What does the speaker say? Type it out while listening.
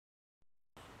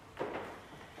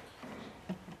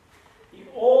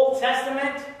Old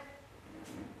Testament,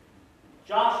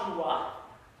 Joshua,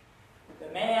 the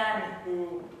man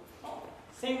who,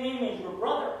 same name as your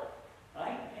brother,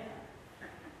 right? Yeah.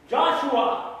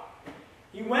 Joshua,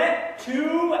 he went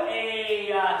to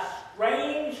a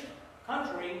strange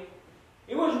country.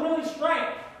 It was really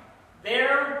strange.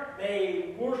 There,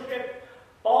 they worshiped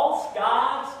false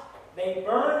gods. They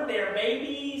burned their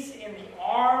babies in the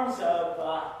arms of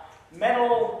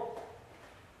metal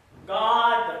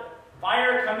god, the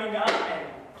fire coming up and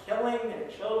killing their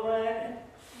children.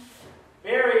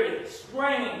 Very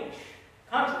strange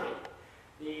country.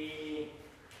 The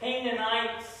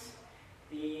Canaanites,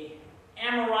 the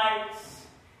Amorites,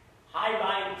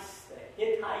 Hivites, the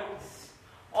Hittites,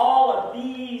 all of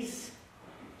these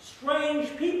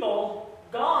strange people,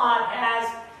 God has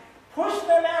pushed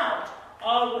them out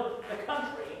of the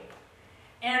country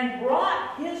and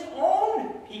brought his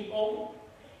own people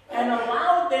and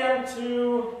allowed them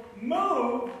to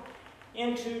move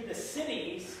into the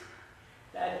cities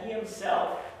that he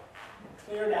himself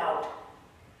cleared out,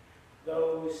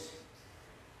 those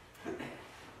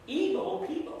evil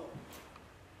people.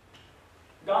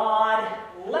 God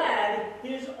led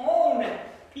his own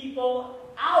people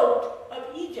out of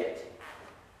Egypt.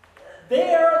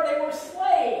 There they were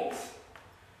slaves.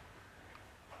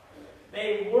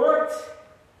 They worked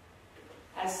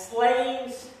as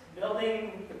slaves,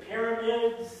 building the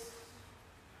pyramids,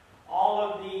 all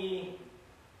of the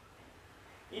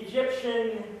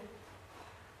Egyptian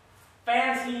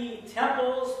fancy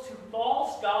temples to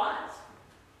false gods.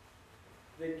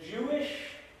 The Jewish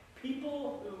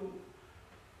people who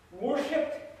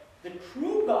worshipped the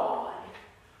true God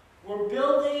were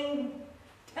building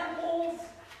temples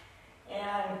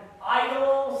and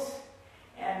idols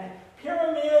and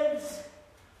pyramids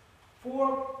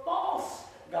for false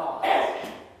gods.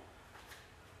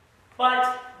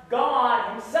 But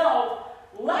God himself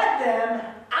led them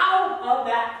out of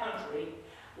that country,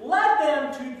 led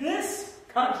them to this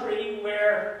country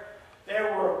where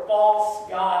there were false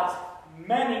gods,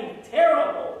 many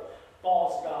terrible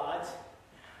false gods.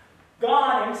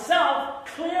 God himself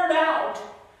cleared out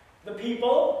the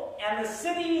people, and the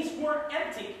cities were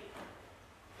empty.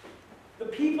 The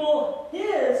people,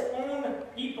 his own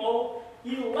people,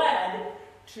 he led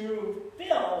to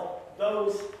fill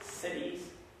those cities.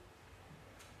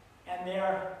 And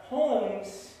their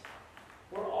homes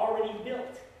were already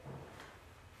built.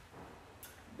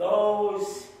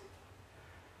 Those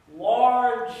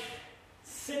large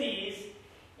cities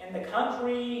in the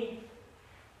country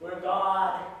where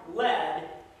God led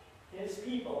his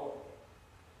people,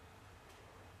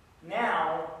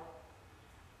 now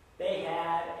they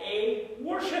had a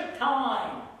worship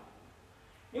time.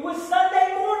 It was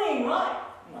Sunday morning, right?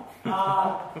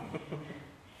 No.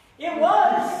 It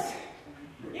was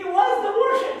the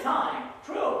worship time,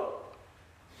 true.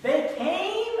 They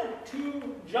came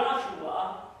to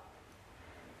Joshua.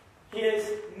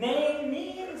 His name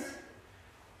means,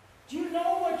 do you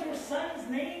know what your son's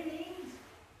name means?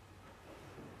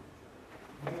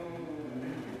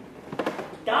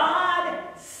 God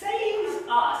saves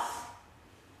us.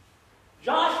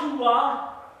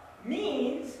 Joshua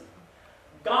means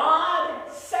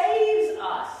God saves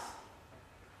us.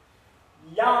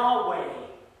 Yahweh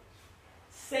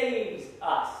saves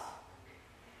us.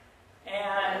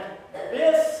 And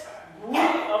this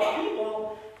group of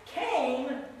people came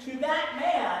to that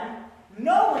man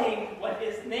knowing what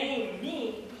his name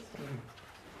means.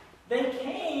 They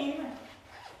came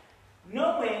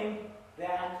knowing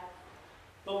that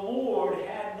the Lord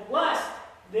had blessed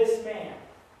this man.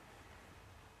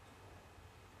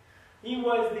 He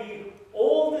was the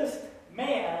oldest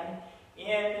man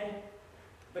in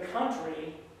the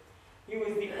country. He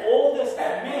was the oldest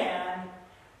man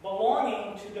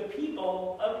belonging to the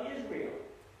people of Israel.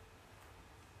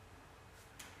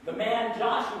 The man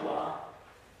Joshua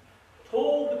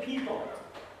told the people,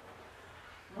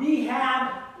 "We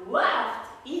have left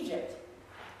Egypt.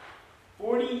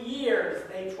 40 years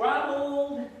they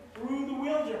traveled through the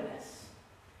wilderness.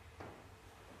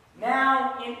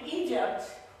 Now in Egypt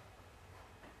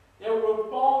there were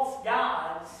false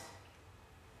gods.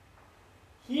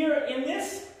 Here in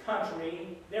this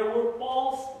country there were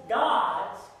false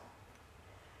gods.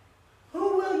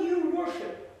 Who will you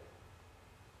worship?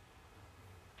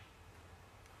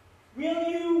 Will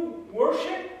you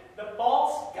worship the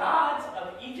false gods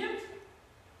of Egypt?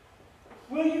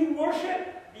 Will you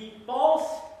worship the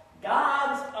false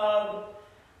gods of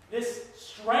this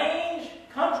strange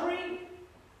country?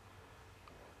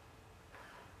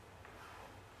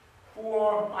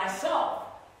 For myself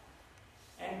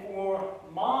and for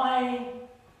my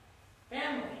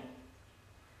family,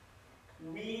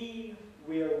 we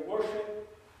will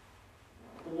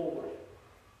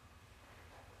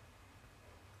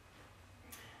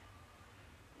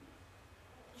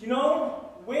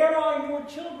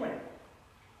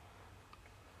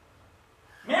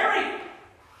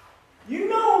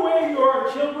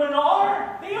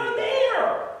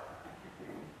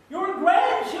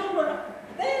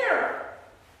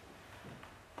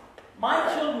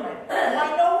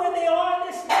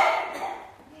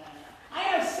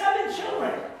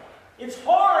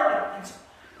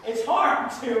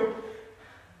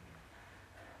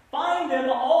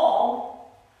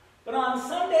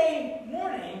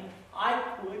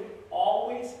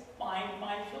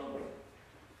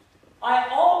I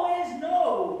always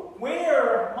know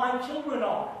where my children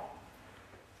are.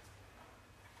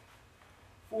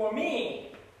 For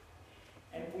me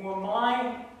and for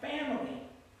my family,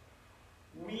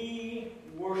 we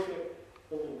worship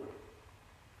the Lord.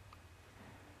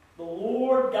 The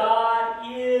Lord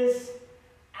God is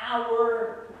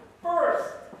our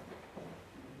first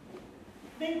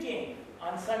thinking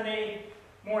on Sunday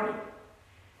morning.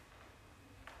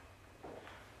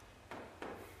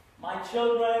 My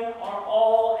children are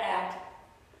all at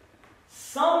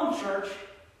some church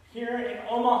here in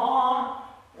Omaha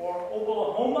or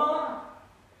Oklahoma.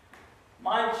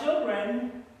 My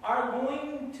children are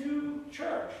going to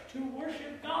church to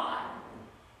worship God.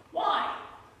 Why?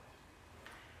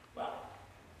 Well,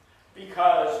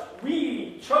 because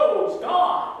we chose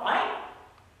God, right?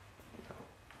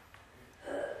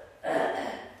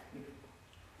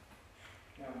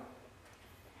 No.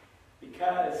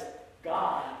 Because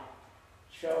God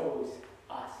chose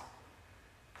us.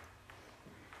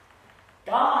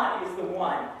 God is the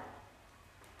one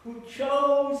who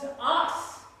chose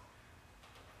us.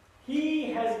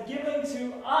 He has given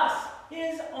to us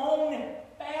His own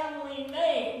family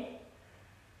name.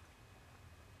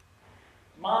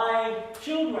 My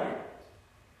children.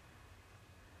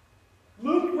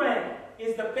 Lutheran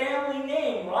is the family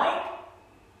name, right?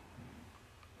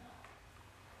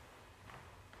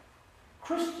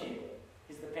 Christian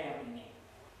is the family name.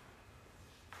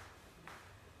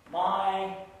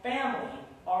 My family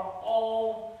are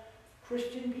all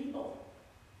Christian people.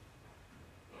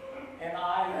 And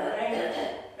I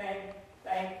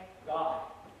thank God.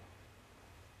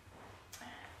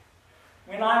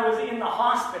 When I was in the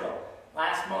hospital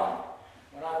last month,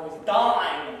 when I was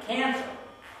dying of cancer,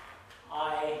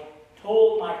 I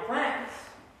told my friends,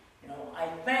 I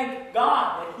thank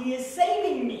God that He is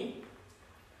saving me.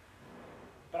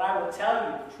 But I will tell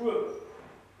you the truth.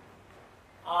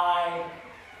 I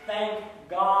thank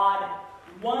God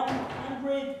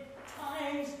 100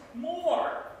 times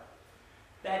more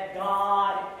that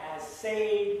God has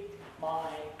saved my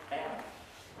family.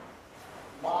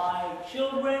 My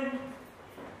children,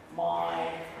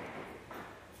 my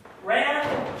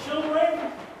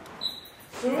grandchildren,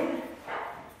 soon,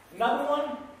 another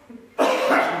one.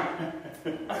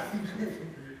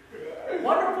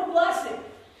 Wonderful blessing.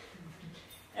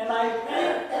 And I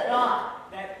thank God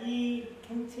that He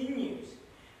continues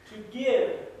to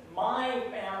give my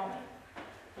family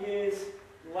His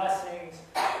blessings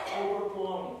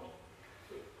overflowing.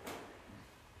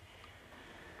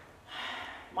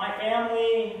 My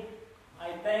family,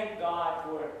 I thank God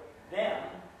for them,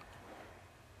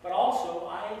 but also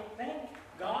I thank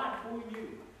God for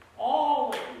you, all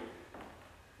of you,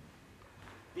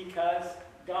 because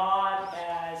God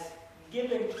has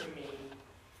given to me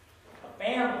a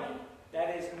family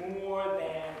that is more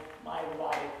than my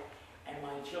wife and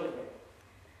my children.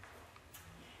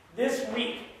 This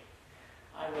week,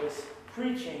 I was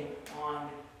preaching on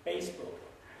Facebook.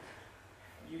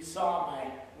 You saw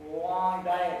my long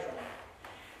diatribe.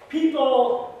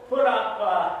 People put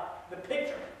up the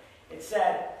picture. It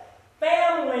said,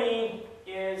 family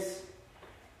is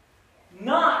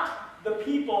not the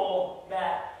people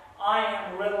that I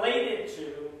am related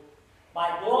to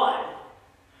by blood.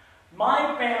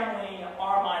 My family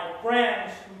are my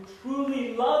friends who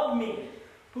truly love me,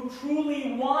 who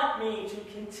truly want me to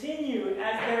continue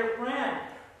as their friend,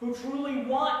 who truly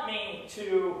want me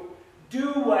to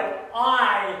do what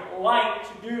I like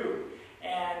to do.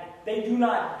 And they do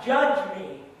not judge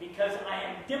me because I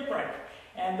am different.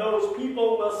 And those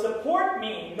people will support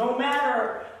me no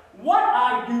matter what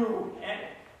I do. And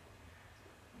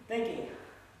thinking,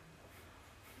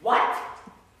 what?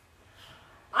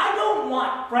 I don't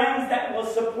want friends that will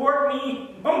support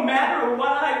me no matter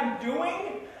what I'm doing.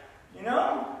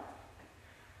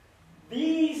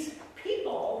 These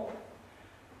people,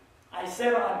 I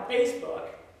said on Facebook,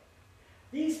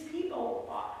 these people,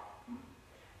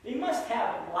 they must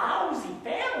have lousy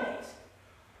families.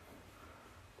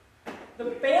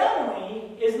 The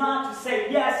family is not to say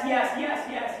yes, yes, yes,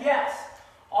 yes, yes,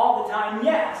 all the time,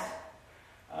 yes.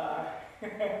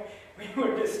 We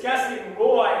were discussing,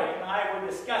 Roy and I were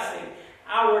discussing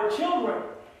our children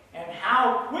and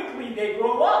how quickly they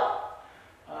grow up.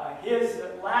 His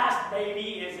last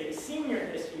baby is a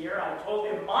senior this year. I told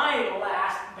him my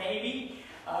last baby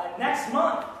next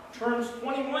month turns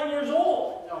 21 years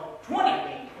old. No,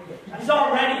 20. He's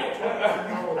already a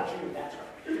 21-year-old Jew, that's right.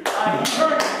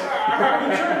 He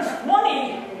turns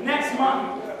 20 next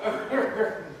month.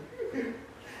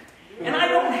 And I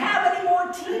don't have any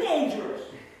more teenagers.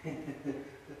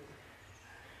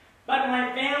 But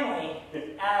my family,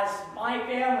 as my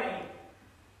family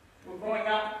were growing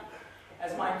up,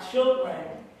 as my children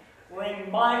were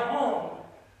in my home,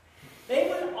 they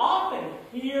would often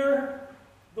hear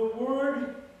the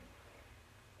word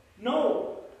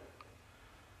no.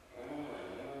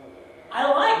 I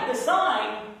like the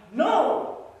sign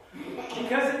no,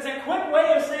 because it's a quick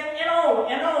way of saying no.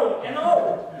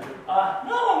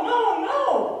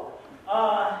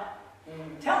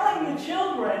 Telling the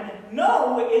children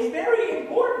no is very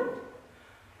important.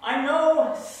 I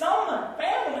know some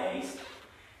families,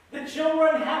 the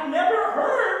children have never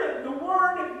heard the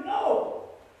word no.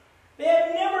 They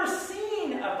have never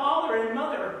seen a father and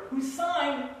mother who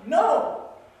sign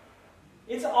no.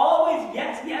 It's always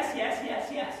yes, yes, yes, yes,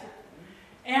 yes.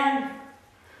 And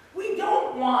we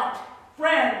don't want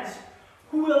friends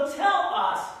who will tell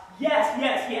us yes,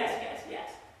 yes, yes, yes, yes.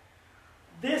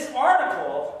 This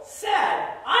article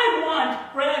said, I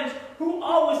want friends who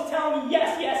always tell me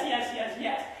yes, yes, yes, yes,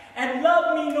 yes, and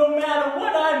love me no matter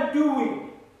what I'm doing.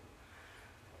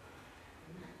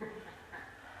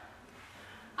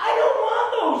 I don't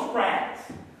want those friends.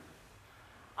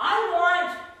 I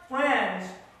want friends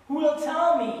who will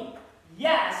tell me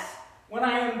yes when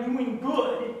I am doing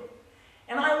good,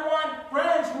 and I want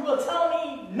friends who will tell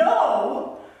me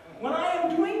no when I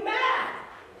am doing bad.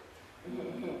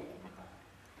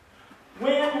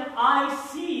 When I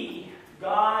see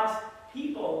God's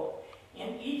people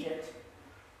in Egypt,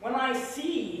 when I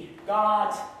see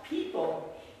God's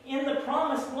people in the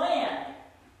promised land,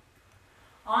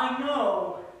 I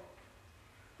know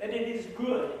that it is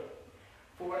good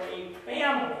for a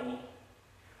family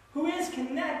who is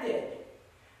connected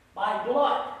by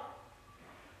blood,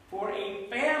 for a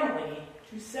family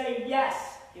to say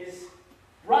yes is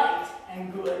right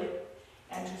and good,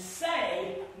 and to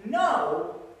say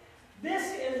no,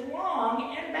 this is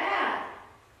wrong and bad.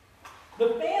 The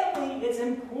family, it's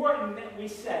important that we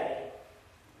say,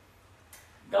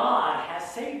 God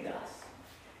has saved us.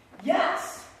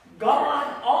 Yes,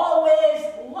 God always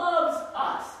loves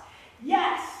us.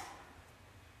 Yes.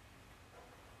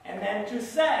 And then to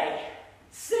say,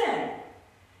 sin,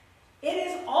 it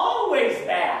is always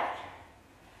bad.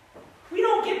 We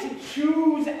don't get to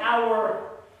choose our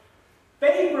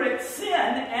favorite sin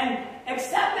and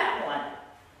accept that one.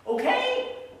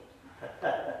 Okay?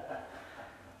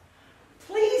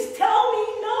 Please tell me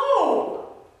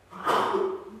no.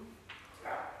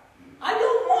 I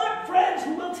don't want friends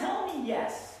who will tell me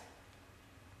yes.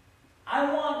 I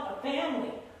want a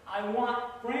family. I want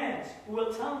friends who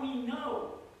will tell me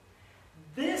no.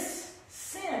 This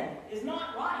sin is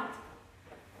not right.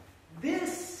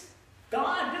 This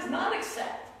God does not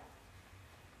accept.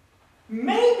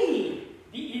 Maybe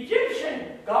the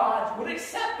Egyptian gods would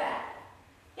accept that.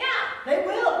 Yeah, they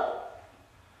will.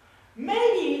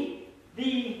 Maybe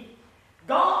the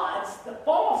gods, the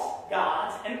false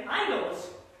gods and idols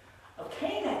of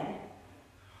Canaan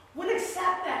would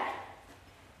accept that.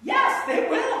 Yes, they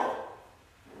will.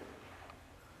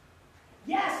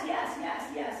 Yes, yes,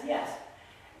 yes, yes, yes.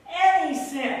 Any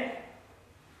sin.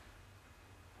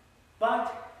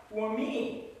 But for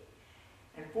me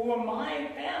and for my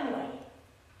family,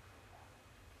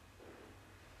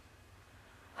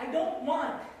 I don't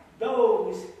want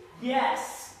those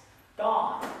yes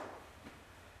God.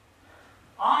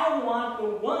 I want the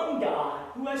one God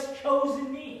who has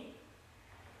chosen me.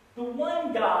 The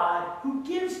one God who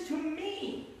gives to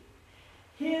me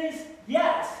his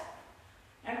yes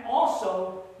and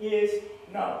also his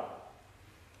no.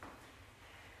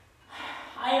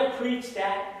 I have preached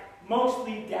at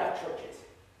mostly deaf churches,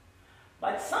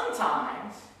 but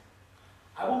sometimes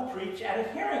I will preach at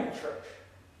a hearing church.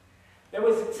 There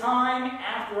was a time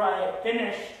after I had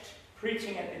finished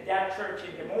preaching at the deaf church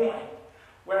in Des Moines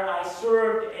where I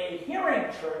served a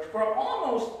hearing church for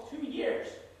almost 2 years.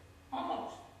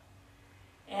 Almost.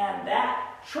 And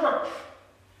that church,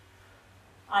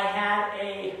 I had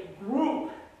a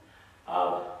group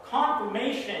of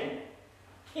confirmation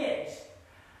kids.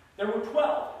 There were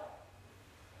 12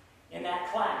 in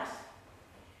that class.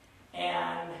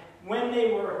 And when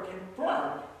they were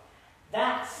confirmed,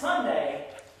 that Sunday,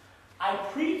 I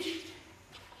preached,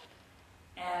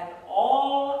 and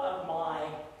all of my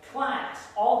class,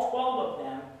 all 12 of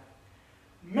them,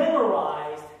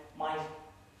 memorized my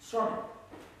sermon.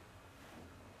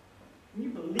 Can you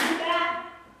believe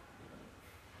that?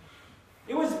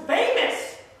 It was a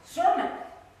famous sermon.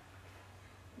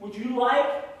 Would you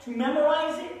like to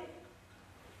memorize it?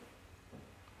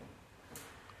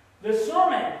 The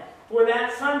sermon for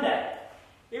that Sunday,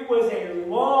 it was a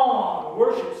long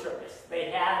worship service.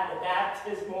 They had the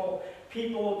baptismal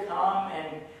people come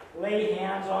and lay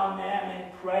hands on them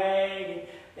and pray.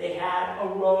 They had a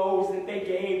rose that they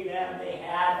gave them. They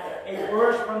had a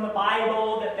verse from the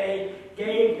Bible that they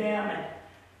gave them. And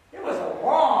it was a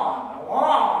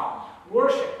long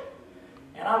worship.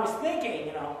 And I was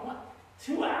thinking, what,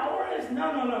 2 hours?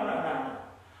 No.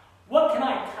 What can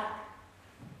I cut?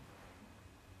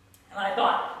 And I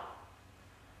thought,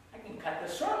 I can cut the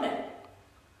sermon.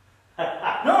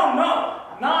 No,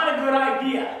 not a good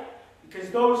idea. Because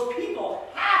those people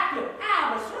have to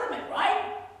have a sermon,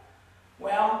 right?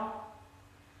 Well,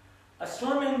 a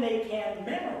sermon they can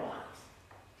memorize.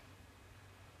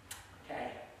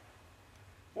 Okay.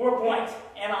 4 points.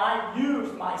 And I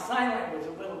used my sign language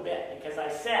a little bit because I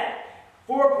said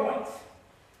 4 points.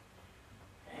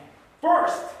 Okay.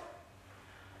 First,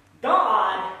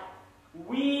 God,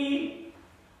 we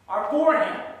are for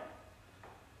Him.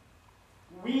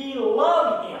 We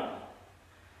love Him.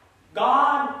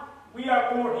 God, we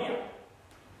are for Him.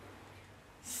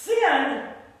 Sin,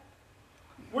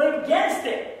 we're against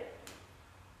it.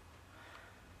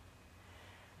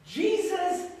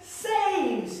 Jesus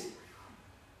saves.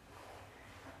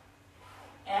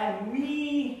 And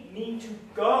we need to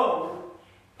go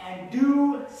and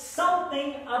do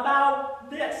something about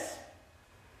this.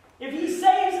 If He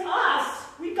saves us,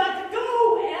 we've got to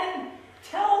go and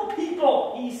tell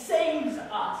people He saves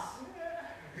us.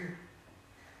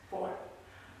 4.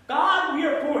 God, we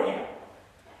are for Him.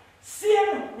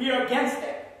 Sin, we are against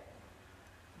it.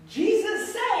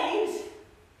 Jesus saves.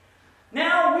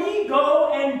 Now we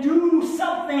go and do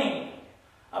something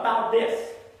about this.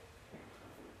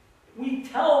 We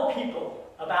tell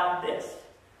people about this.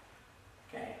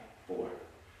 Okay, 4.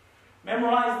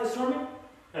 Memorize the sermon.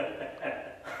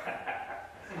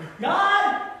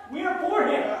 God, we are for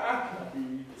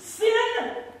Him.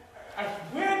 Sin,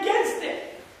 we're against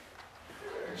it.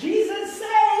 Jesus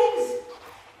saves,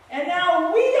 and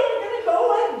now we are going to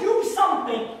go and do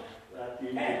something.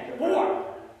 Okay, 4.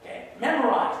 Okay,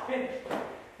 memorize, finish.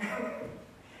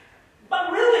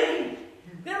 But really,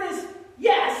 there is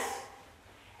yes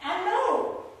and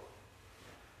no.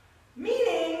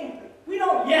 Meaning, we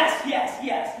don't yes.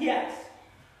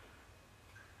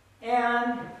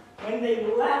 And when they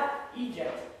left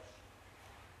Egypt,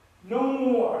 no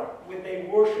more would they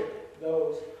worship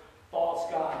those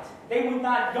false gods. They would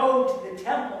not go to the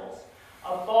temples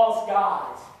of false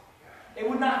gods. They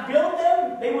would not build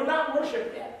them. They would not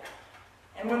worship them.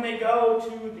 And when they go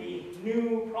to the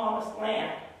new promised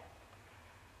land,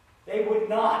 they would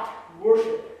not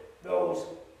worship those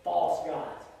false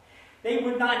gods. They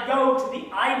would not go to the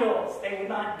idols. They would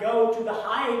not go to the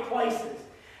high places,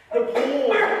 the poles,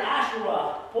 the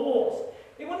Asherah poles.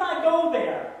 They would not go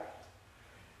there.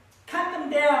 Cut them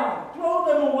down. Throw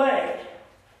them away.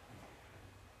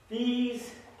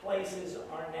 These places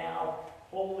are now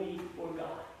holy for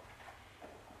God.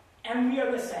 And we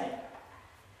are the same.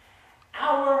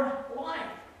 Our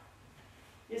life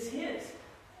is His.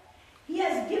 He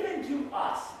has given to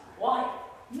us life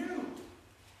new.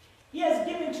 He has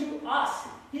given to us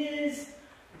His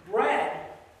bread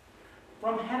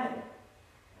from heaven.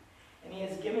 And He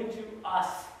has given to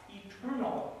us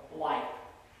eternal life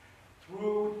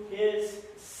through His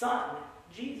Son,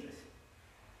 Jesus.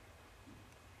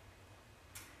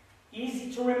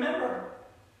 Easy to remember.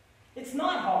 It's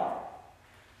not hard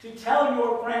to tell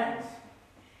your friends.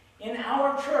 In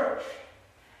our church,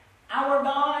 our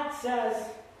God says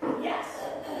yes,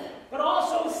 but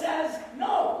also says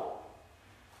no,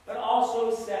 but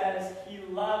also says He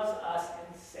loves us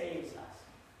and saves us.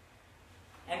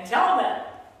 And tell them,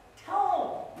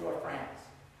 tell your friends,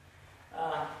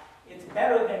 it's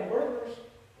better than burgers.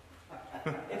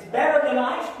 It's better than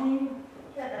ice cream.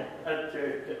 Yeah.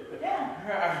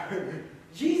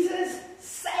 Jesus